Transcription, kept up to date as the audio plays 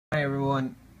Hi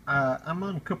everyone, I'm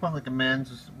on Coupon Like a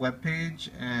Man's webpage,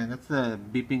 and that's the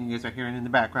beeping you guys are hearing in the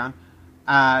background.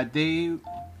 They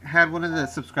had one of the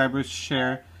subscribers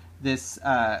share this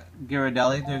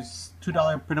Ghirardeli. There's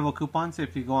 $2 printable coupons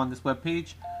if you go on this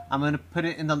webpage. I'm going to put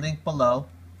it in the link below,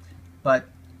 but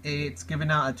it's giving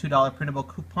out a $2 printable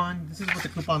coupon. This is what the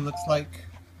coupon looks like.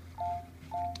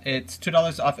 It's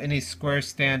 $2 off any square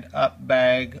stand-up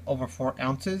bag over 4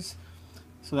 ounces.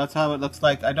 So that's how it looks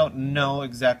like. I don't know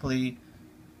exactly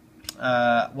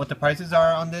what the prices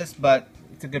are on this, but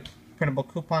it's a good printable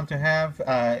coupon to have.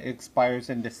 It expires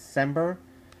in December,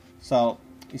 so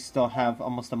you still have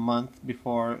almost a month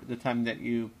before the time that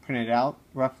you print it out,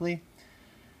 roughly.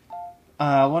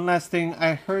 One last thing,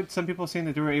 I heard some people saying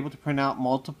that they were able to print out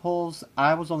multiples.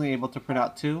 I was only able to print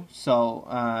out 2,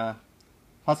 so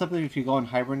possibly if you go in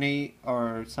Hibernate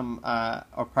or some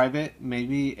or private,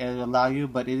 maybe it'll allow you,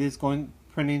 but it is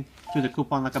printing through the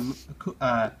coupon like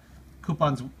a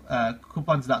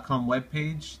coupons.com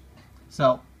webpage.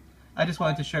 So I just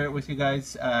wanted to share it with you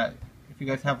guys. If you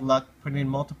guys have luck printing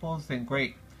multiples, then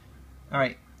great. All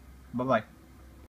right, bye bye.